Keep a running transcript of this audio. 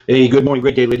Hey, good morning,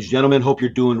 great day, ladies and gentlemen. Hope you're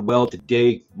doing well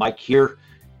today. Mike here.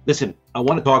 Listen, I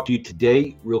want to talk to you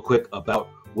today, real quick, about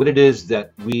what it is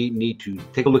that we need to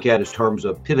take a look at as terms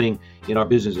of pivoting in our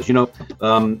businesses.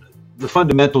 The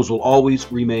fundamentals will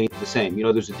always remain the same.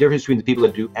 There's a difference between the people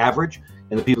that do average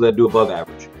and the people that do above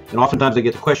average. And oftentimes I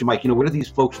get the question, Mike, what are these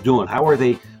folks doing? How are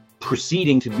they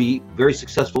proceeding to be very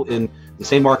successful in the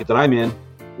same market that I'm in,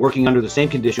 working under the same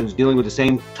conditions, dealing with the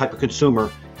same type of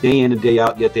consumer day in and day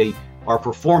out, yet they are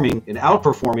performing and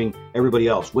outperforming everybody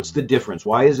else? What's the difference?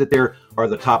 Why is it there are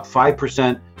the top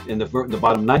 5% and the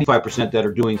bottom 95% that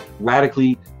are doing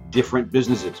radically different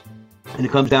businesses? And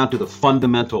it comes down to the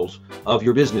fundamentals of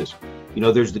your business.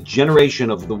 There's the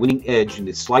generation of the winning edge and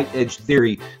the slight edge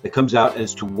theory that comes out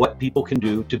as to what people can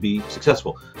do to be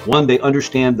successful. One, they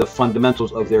understand the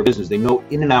fundamentals of their business. They know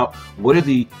in and out what are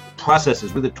the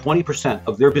processes, what are the 20%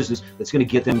 of their business that's going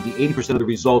to get them the 80% of the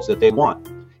results that they want.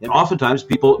 And oftentimes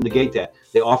people negate that.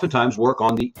 They oftentimes work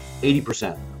on the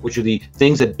 80%, which are the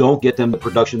things that don't get them the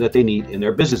production that they need in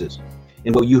their businesses.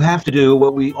 And what you have to do,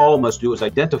 what we all must do, is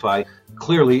identify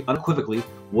clearly, unequivocally,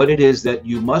 what it is that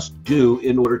you must do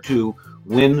in order to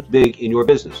win big in your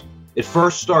business. It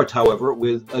first starts, however,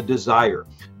 with a desire.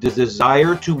 The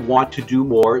desire to want to do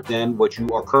more than what you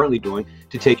are currently doing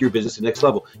to take your business to the next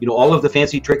level. All of the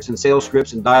fancy tricks and sales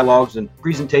scripts and dialogues and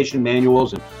presentation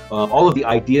manuals and all of the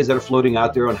ideas that are floating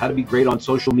out there on how to be great on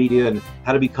social media and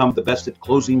how to become the best at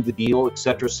closing the deal,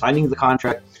 etc., signing the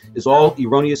contract, is all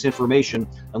erroneous information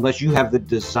unless you have the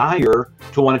desire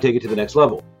to want to take it to the next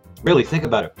level. Really, think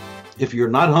about it. If you're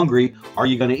not hungry, are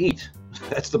you going to eat?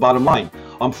 That's the bottom line.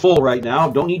 I'm full right now,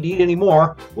 don't need to eat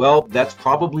anymore. Well, that's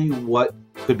probably what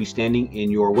could be standing in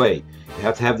your way. You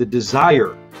have to have the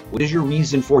desire. What is your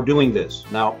reason for doing this?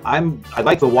 Now, I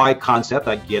like the why concept.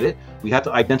 I get it. We have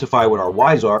to identify what our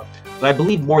whys are. But I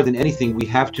believe more than anything, we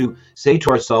have to say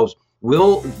to ourselves,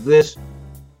 will this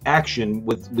action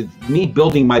with me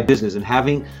building my business and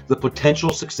having the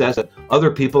potential success that other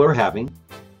people are having,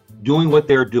 doing what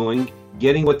they're doing,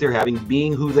 getting what they're having,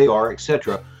 being who they are,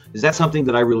 etc., is that something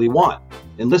that I really want?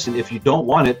 And listen, if you don't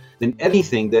want it, then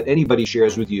anything that anybody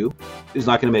shares with you is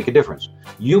not going to make a difference.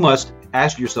 You must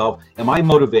ask yourself, am I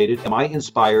motivated? Am I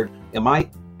inspired?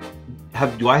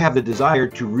 Do I have the desire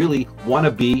to really want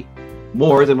to be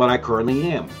more than what I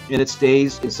currently am? And it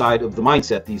stays inside of the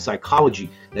mindset, the psychology,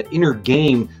 that inner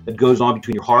game that goes on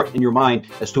between your heart and your mind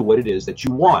as to what it is that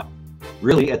you want,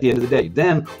 really, at the end of the day.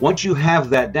 Then, once you have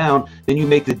that down, then you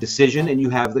make the decision and you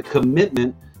have the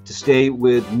commitment to stay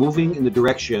with moving in the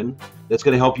direction that's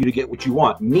going to help you to get what you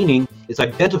want. Meaning, it's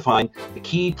identifying the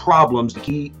key problems, the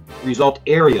key result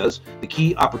areas, the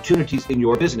key opportunities in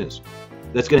your business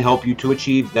that's going to help you to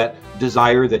achieve that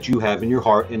desire that you have in your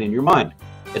heart and in your mind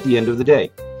at the end of the day.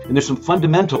 And there's some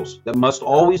fundamentals that must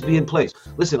always be in place.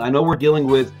 Listen, I know we're dealing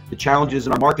with the challenges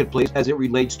in our marketplace as it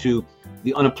relates to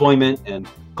the unemployment and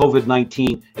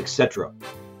COVID-19, etc.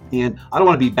 And I don't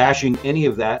want to be bashing any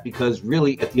of that, because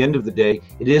really, at the end of the day,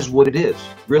 it is what it is.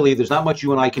 Really, there's not much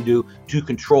you and I can do to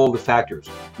control the factors.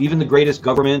 Even the greatest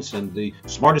governments and the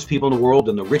smartest people in the world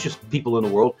and the richest people in the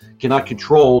world cannot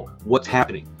control what's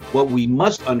happening. What we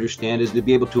must understand is to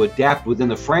be able to adapt within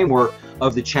the framework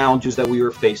of the challenges that we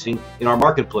are facing in our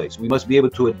marketplace. We must be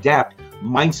able to adapt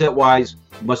mindset-wise.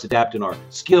 We must adapt in our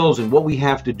skills and what we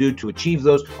have to do to achieve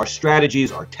those, our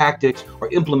strategies, our tactics, our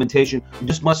implementation. We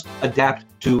just must adapt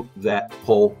to that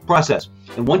whole process.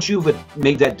 And once you've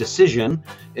made that decision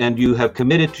and you have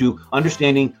committed to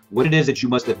understanding what it is that you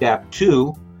must adapt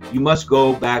to, you must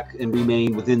go back and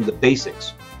remain within the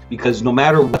basics. Because no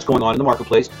matter what's going on in the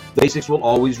marketplace, the basics will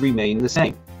always remain the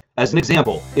same. As an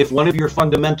example, if one of your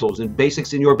fundamentals and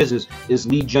basics in your business is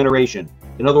lead generation,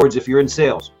 in other words, if you're in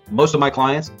sales, most of my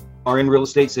clients are in real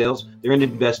estate sales, they're in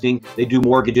investing, they do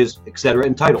mortgages, etc.,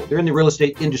 and title. They're in the real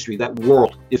estate industry, that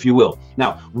world, if you will.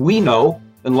 Now, we know,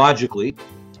 and logically,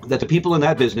 that the people in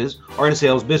that business are in a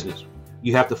sales business.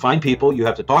 You have to find people, you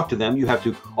have to talk to them, you have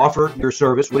to offer your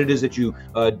service, what it is that you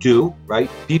do, right?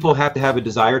 People have to have a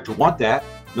desire to want that.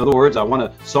 In other words, I want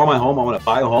to sell my home, I want to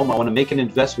buy a home, I want to make an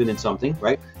investment in something,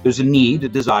 right? There's a need, a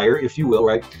desire, if you will,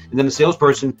 right? And then the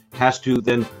salesperson has to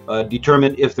then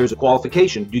determine if there's a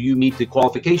qualification. Do you meet the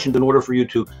qualifications in order for you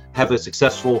to have a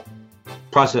successful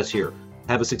process here?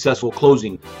 Have a successful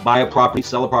closing, buy a property,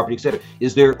 sell a property, etc.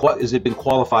 Is it been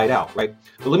qualified out, right?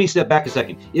 But let me step back a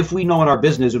second. If we know in our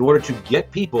business, in order to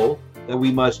get people, that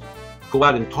we must go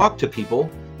out and talk to people,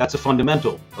 that's a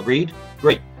fundamental. Agreed?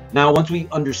 Great. Now, once we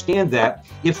understand that,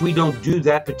 if we don't do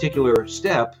that particular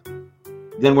step,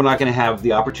 then we're not going to have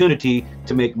the opportunity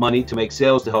to make money, to make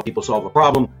sales, to help people solve a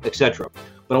problem, etc.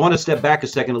 But I want to step back a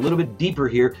second, a little bit deeper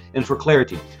here, and for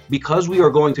clarity. Because we are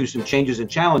going through some changes and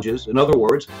challenges, in other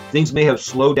words, things may have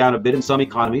slowed down a bit in some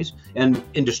economies and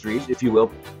industries, if you will.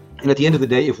 And at the end of the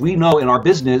day, if we know in our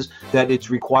business that it's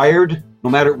required, no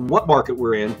matter what market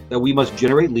we're in, that we must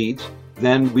generate leads,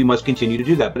 then we must continue to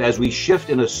do that. But as we shift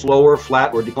in a slower,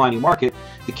 flat, or declining market,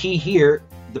 the key here,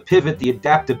 the pivot, the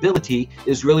adaptability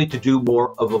is really to do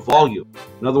more of a volume.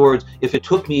 In other words, if it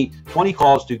took me 20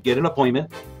 calls to get an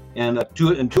appointment and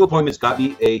two appointments got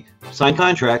me a signed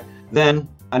contract, then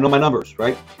I know my numbers,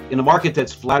 right? In a market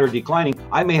that's flat or declining,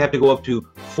 I may have to go up to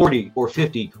 40 or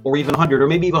 50 or even 100 or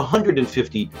maybe even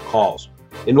 150 calls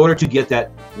in order to get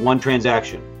that one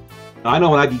transaction. Now, I know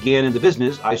when I began in the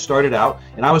business, I started out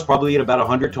and I was probably at about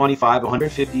 125,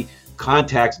 150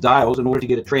 contacts, dials in order to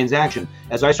get a transaction.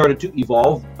 As I started to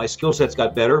evolve, my skill sets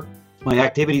got better, my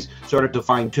activities started to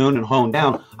fine tune and hone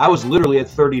down. I was literally at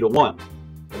 30 to 1.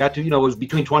 I got to, it was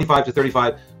between 25 to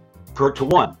 35 to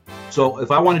 1. So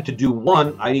if I wanted to do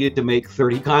one, I needed to make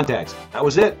 30 contacts. That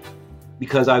was it,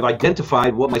 because I've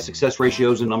identified what my success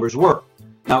ratios and numbers were.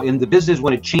 Now in the business,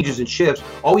 when it changes and shifts,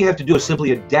 all we have to do is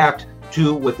simply adapt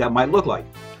to what that might look like.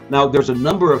 Now there's a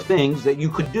number of things that you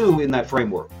could do in that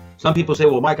framework. Some people say,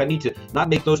 well, Mike, I need to not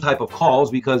make those type of calls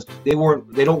because they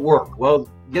don't work. Well,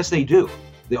 yes, they do.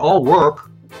 They all work.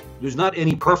 There's not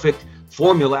any perfect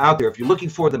formula out there. If you're looking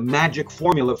for the magic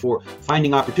formula for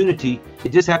finding opportunity, you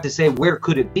just have to say, where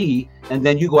could it be? And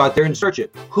then you go out there and search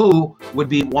it. Who would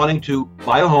be wanting to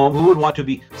buy a home? Who would want to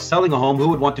be selling a home? Who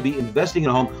would want to be investing in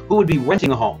a home? Who would be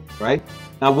renting a home, right?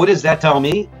 Now, what does that tell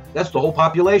me? That's the whole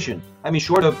population. I mean,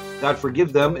 short of God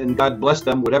forgive them and God bless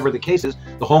them, whatever the case is,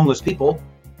 the homeless people.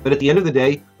 But at the end of the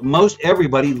day, most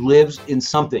everybody lives in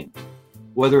something.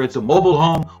 Whether it's a mobile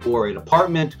home or an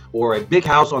apartment or a big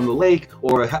house on the lake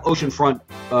or an oceanfront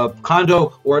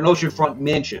condo or an oceanfront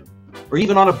mansion or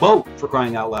even on a boat, for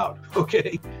crying out loud,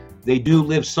 okay? They do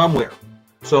live somewhere.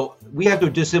 So we have to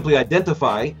just simply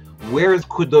identify where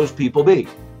could those people be.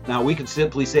 Now we can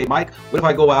simply say, Mike, what if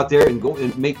I go out there and go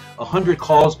and make 100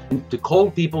 calls to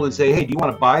cold people and say, hey, do you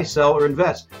want to buy, sell, or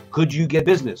invest? Could you get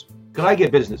business? Could I get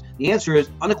business? The answer is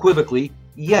unequivocally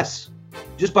yes.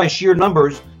 Just by sheer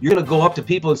numbers, you're going to go up to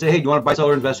people and say, hey, do you want to buy, sell,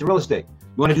 or invest in real estate?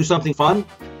 You want to do something fun?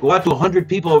 Go out to 100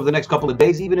 people over the next couple of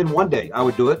days, even in one day. I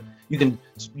would do it. You can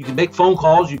make phone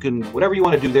calls. You can, whatever you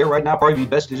want to do there. Right now, probably be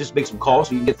best to just make some calls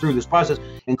so you can get through this process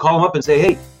and call them up and say,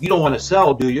 hey, you don't want to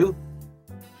sell, do you?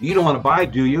 You don't want to buy,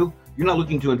 do you? You're not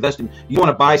looking to invest in, you want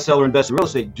to buy, sell, or invest in real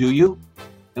estate, do you?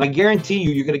 And I guarantee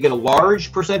you're going to get a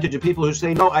large percentage of people who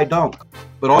say, no, I don't.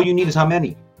 But all you need is how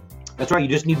many? That's right. You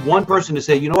just need one person to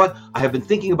say, you know what? I have been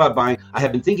thinking about buying. I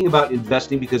have been thinking about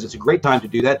investing because it's a great time to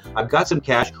do that. I've got some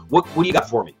cash. What do you got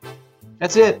for me?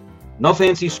 That's it. No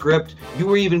fancy script. You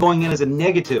were even going in as a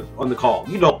negative on the call.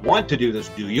 You don't want to do this,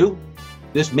 do you?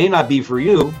 This may not be for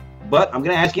you, but I'm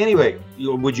going to ask you anyway.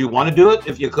 Would you want to do it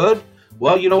if you could?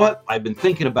 Well, you know what? I've been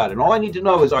thinking about it. And all I need to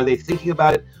know is, are they thinking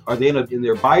about it? Are they in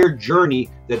their buyer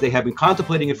journey that they have been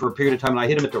contemplating it for a period of time? And I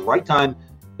hit them at the right time,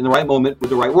 in the right moment,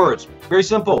 with the right words. Very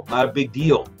simple, not a big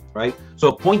deal, right?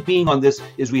 So point being on this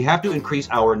is we have to increase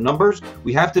our numbers.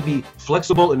 We have to be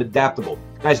flexible and adaptable.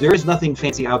 Guys, there is nothing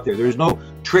fancy out there. There's no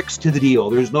tricks to the deal.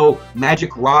 There's no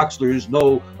magic rocks. There's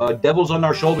no devils on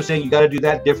our shoulder saying you got to do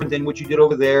that different than what you did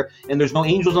over there. And there's no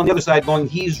angels on the other side going,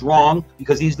 he's wrong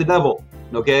because he's the devil,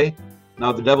 okay?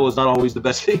 Now, the devil is not always the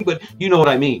best thing, but you know what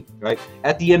I mean, right?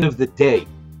 At the end of the day,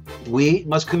 we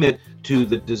must commit to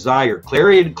the desire,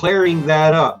 clearing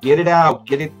that up, get it out,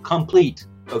 get it complete,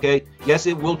 okay? Yes,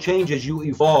 it will change as you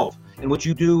evolve. And what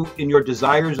you do in your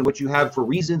desires and what you have for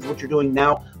reasons, what you're doing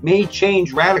now may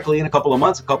change radically in a couple of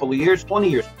months, a couple of years, 20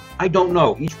 years. I don't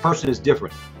know. Each person is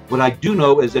different. What I do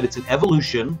know is that it's an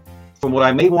evolution from what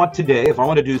I may want today. If I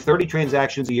want to do 30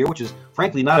 transactions a year, which is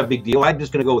frankly not a big deal, I'm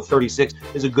just going to go with 36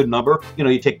 is a good number. You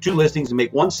know, you take 2 listings and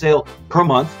make 1 sale per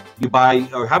month. You buy,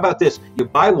 or how about this? You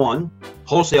buy 1,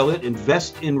 wholesale it,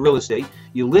 invest in real estate.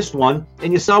 You list 1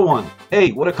 and you sell 1.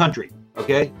 Hey, what a country,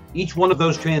 okay? Each one of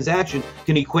those transactions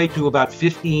can equate to about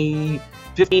 $15,000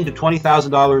 to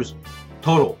 $20,000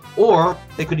 total, or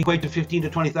they could equate to $15,000 to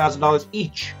 $20,000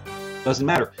 each. Doesn't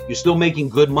matter. You're still making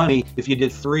good money if you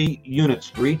did 3 units,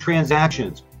 3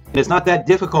 transactions. And it's not that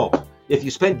difficult. If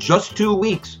you spent just 4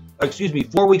 weeks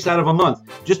out of a month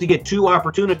just to get 2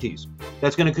 opportunities,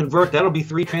 that's going to convert, that'll be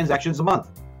 3 transactions a month.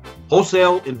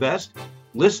 Wholesale, invest,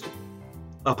 list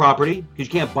a property because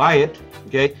you can't buy it,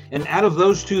 okay? And out of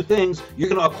those 2 things, you're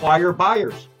going to acquire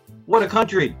buyers. What a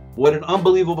country. What an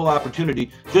unbelievable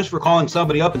opportunity just for calling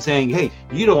somebody up and saying, hey,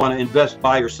 you don't want to invest,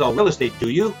 buy, or sell real estate,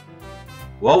 do you?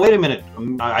 Well, wait a minute.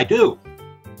 I do.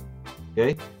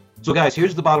 Okay. So guys,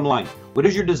 here's the bottom line. What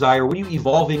is your desire? What are you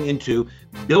evolving into?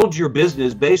 Build your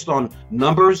business based on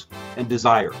numbers and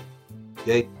desire.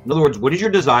 Okay? In other words, what is your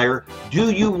desire?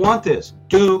 Do you want this?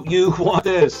 Do you want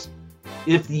this?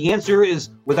 If the answer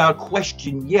is without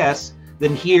question yes,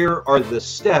 then here are the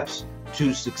steps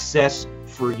to success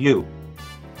for you.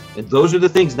 And those are the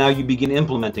things now you begin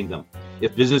implementing them.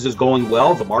 If business is going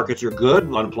well, the markets are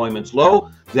good, unemployment's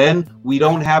low, then we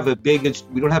don't have a big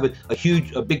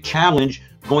challenge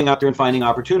going out there and finding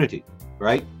opportunity,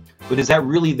 right? But is that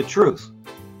really the truth?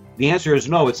 The answer is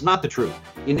no, it's not the truth.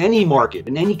 In any market,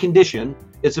 in any condition,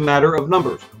 it's a matter of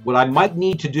numbers. What I might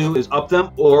need to do is up them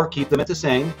or keep them at the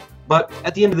same. But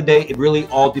at the end of the day, it really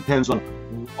all depends on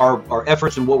our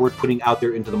efforts and what we're putting out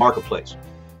there into the marketplace.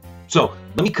 So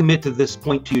let me commit to this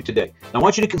point to you today. Now, I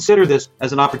want you to consider this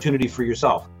as an opportunity for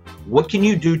yourself. What can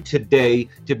you do today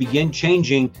to begin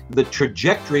changing the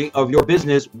trajectory of your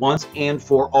business once and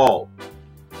for all?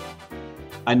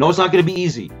 I know it's not going to be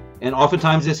easy, and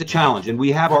oftentimes it's a challenge, and we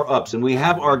have our ups and we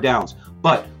have our downs.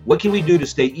 But what can we do to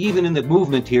stay even in the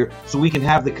movement here so we can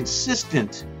have the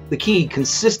consistent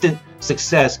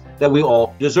success that we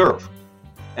all deserve?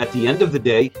 At the end of the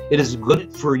day, it is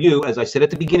good for you, as I said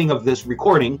at the beginning of this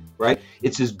recording, right?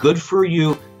 It's as good for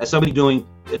you as somebody doing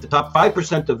at the top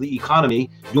 5% of the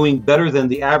economy, doing better than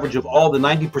the average of all the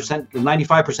 90%,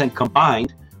 95%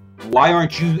 combined. Why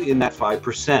aren't you in that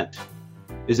 5%?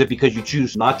 Is it because you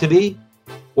choose not to be?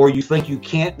 Or you think you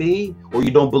can't be? Or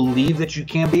you don't believe that you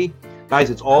can be? Guys,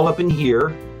 it's all up in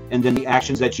here, and then the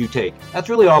actions that you take. That's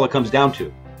really all it comes down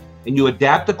to. And you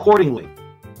adapt accordingly.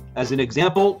 As an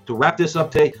example, to wrap this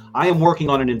up today, I am working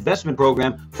on an investment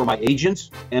program for my agents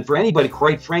and for anybody,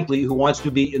 quite frankly, who wants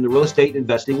to be in the real estate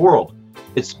investing world.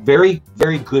 It's very,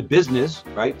 very good business,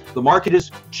 right? The market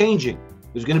is changing.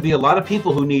 There's going to be a lot of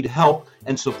people who need help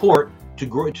and support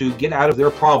to get out of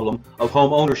their problem of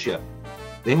home ownership.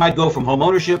 They might go from home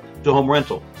ownership to home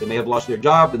rental. They may have lost their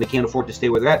job and they can't afford to stay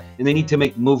where they're at, and they need to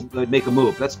make a move.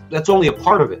 That's only a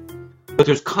part of it. But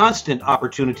there's constant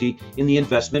opportunity in the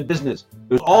investment business.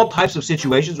 There's all types of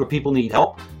situations where people need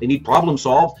help. They need problem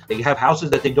solved. They have houses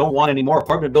that they don't want anymore,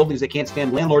 apartment buildings they can't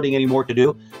stand landlording anymore to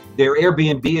do. Their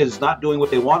Airbnb is not doing what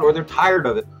they want, or they're tired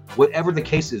of it. Whatever the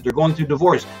case is, they're going through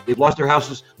divorce. They've lost their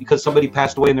houses because somebody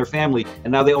passed away in their family,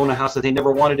 and now they own a house that they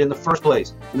never wanted in the first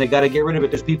place, and they got to get rid of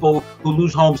it. There's people who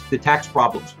lose homes to tax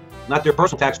problems. Not their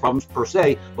personal tax problems per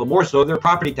se, but more so their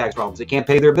property tax problems. They can't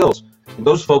pay their bills, and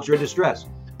those folks are in distress.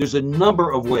 There's a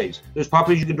number of ways. There's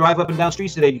properties you can drive up and down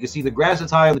streets today. You can see the grass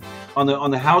that's high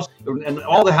on the house, and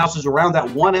all the houses around that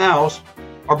one house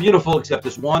are beautiful except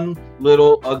this one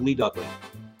little ugly duckling.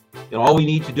 And all we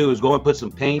need to do is go and put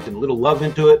some paint and a little love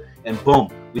into it, and boom,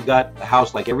 we've got a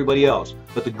house like everybody else.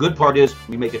 But the good part is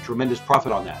we make a tremendous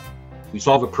profit on that. We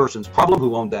solve a person's problem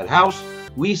who owned that house.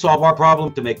 We solve our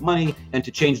problem to make money and to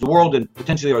change the world and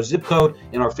potentially our zip code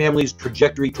and our family's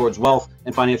trajectory towards wealth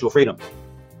and financial freedom,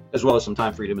 as well as some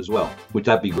time freedom as well. Would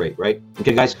that be great, right?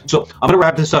 Okay, guys, so I'm going to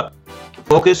wrap this up.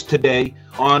 Focus today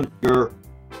on your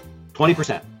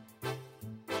 20%.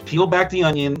 Peel back the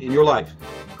onion in your life.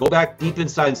 Go back deep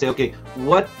inside and say, okay,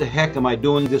 what the heck am I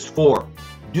doing this for?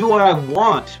 Do I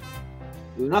want,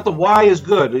 not the why is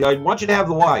good, I want you to have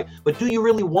the why, but do you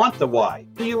really want the why?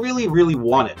 Do you really, really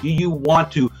want it? Do you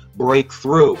want to break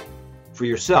through for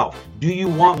yourself? Do you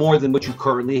want more than what you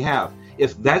currently have?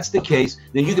 If that's the case,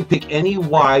 then you can pick any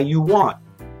why you want.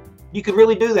 You can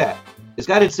really do that. You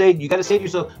got to say to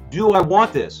yourself, do I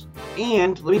want this?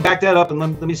 And let me back that up and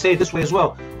let me say it this way as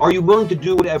well. Are you willing to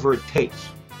do whatever it takes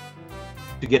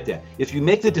to get that? If you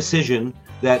make the decision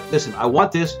that, listen, I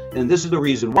want this, and this is the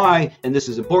reason why, and this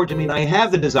is important to me, and I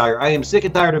have the desire, I am sick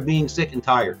and tired of being sick and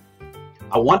tired,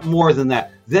 I want more than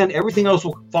that, then everything else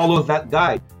will follow that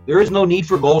guide. There is no need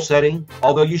for goal setting,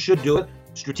 although you should do it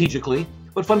strategically.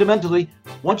 But fundamentally,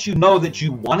 once you know that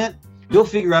you want it, you'll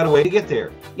figure out a way to get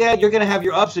there. Yeah, you're going to have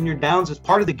your ups and your downs. It's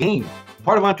part of the game,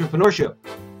 part of entrepreneurship.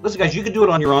 Listen, guys, you can do it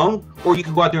on your own, or you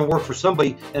can go out there and work for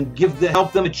somebody and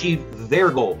help them achieve their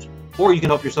goals, or you can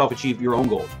help yourself achieve your own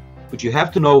goals. But you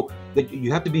have to know that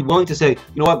you have to be willing to say, you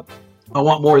know what, I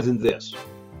want more than this.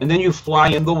 And then you fly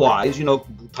in the whys,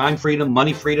 time freedom,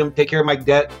 money freedom, take care of my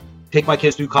debt, take my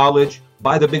kids through college,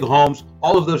 buy the big homes.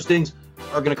 All of those things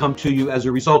are going to come to you as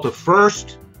a result of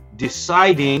first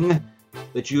deciding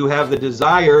that you have the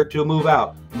desire to move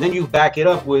out. And then you back it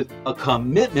up with a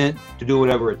commitment to do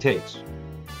whatever it takes,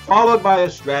 followed by a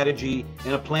strategy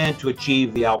and a plan to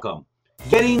achieve the outcome.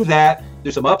 Getting that,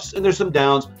 there's some ups and there's some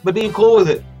downs, but being cool with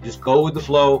it. Just go with the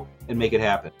flow and make it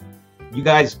happen. You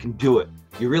guys can do it.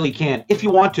 You really can, if you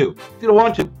want to. If you don't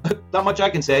want to, not much I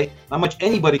can say, not much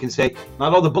anybody can say,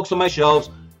 not all the books on my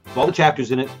shelves, all the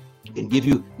chapters in it. can give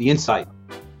you the insight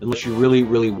unless you really,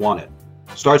 really want it.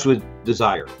 It starts with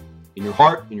desire. In your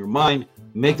heart, in your mind,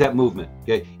 make that movement.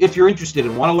 Okay. If you're interested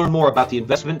and want to learn more about the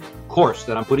investment course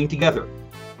that I'm putting together,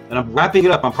 and I'm wrapping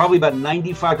it up, I'm probably about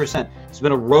 95%. It's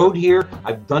been a road here.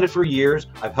 I've done it for years.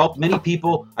 I've helped many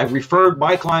people. I've referred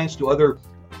my clients to other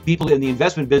people in the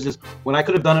investment business when I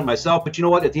could have done it myself. But you know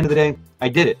what? At the end of the day, I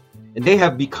did it. And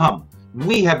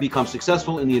we have become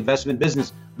successful in the investment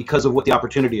business because of what the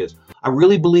opportunity is. I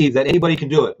really believe that anybody can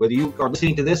do it. Whether you are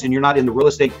listening to this and you're not in the real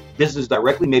estate business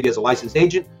directly, maybe as a licensed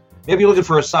agent, maybe you're looking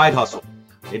for a side hustle.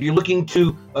 Maybe you're looking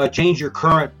to change your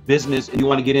current business and you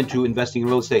want to get into investing in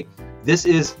real estate. This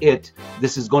is it.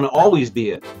 This is going to always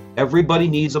be it. Everybody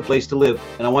needs a place to live,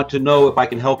 and I want to know if I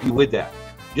can help you with that.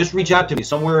 Just reach out to me.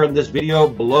 Somewhere in this video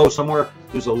below, somewhere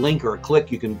there's a link or a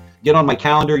click. You can get on my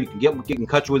calendar. You can get in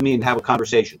touch with me and have a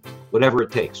conversation, whatever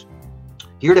it takes.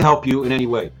 Here to help you in any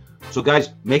way. So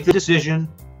guys, make the decision,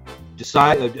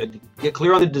 decide, get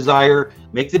clear on the desire,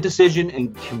 make the decision,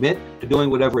 and commit to doing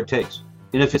whatever it takes.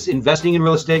 And if it's investing in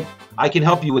real estate, I can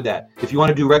help you with that. If you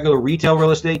want to do regular retail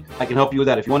real estate, I can help you with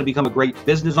that. If you want to become a great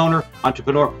business owner,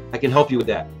 entrepreneur, I can help you with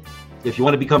that. If you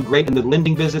want to become great in the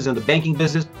lending business and the banking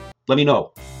business, let me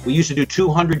know. We used to do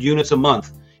 200 units a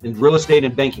month in real estate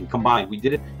and banking combined. We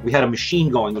did it. We had a machine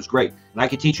going. It was great. And I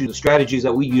can teach you the strategies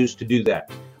that we use to do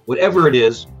that. Whatever it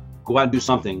is, go out and do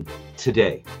something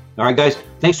today. All right, guys,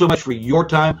 thanks so much for your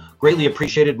time. Greatly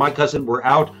appreciated. My cousin, we're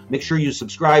out. Make sure you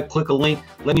subscribe, click a link.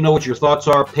 Let me know what your thoughts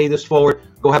are. Pay this forward.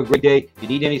 Go have a great day. If you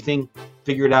need anything,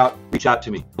 figure it out. Reach out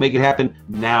to me. Make it happen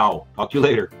now. Talk to you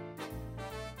later.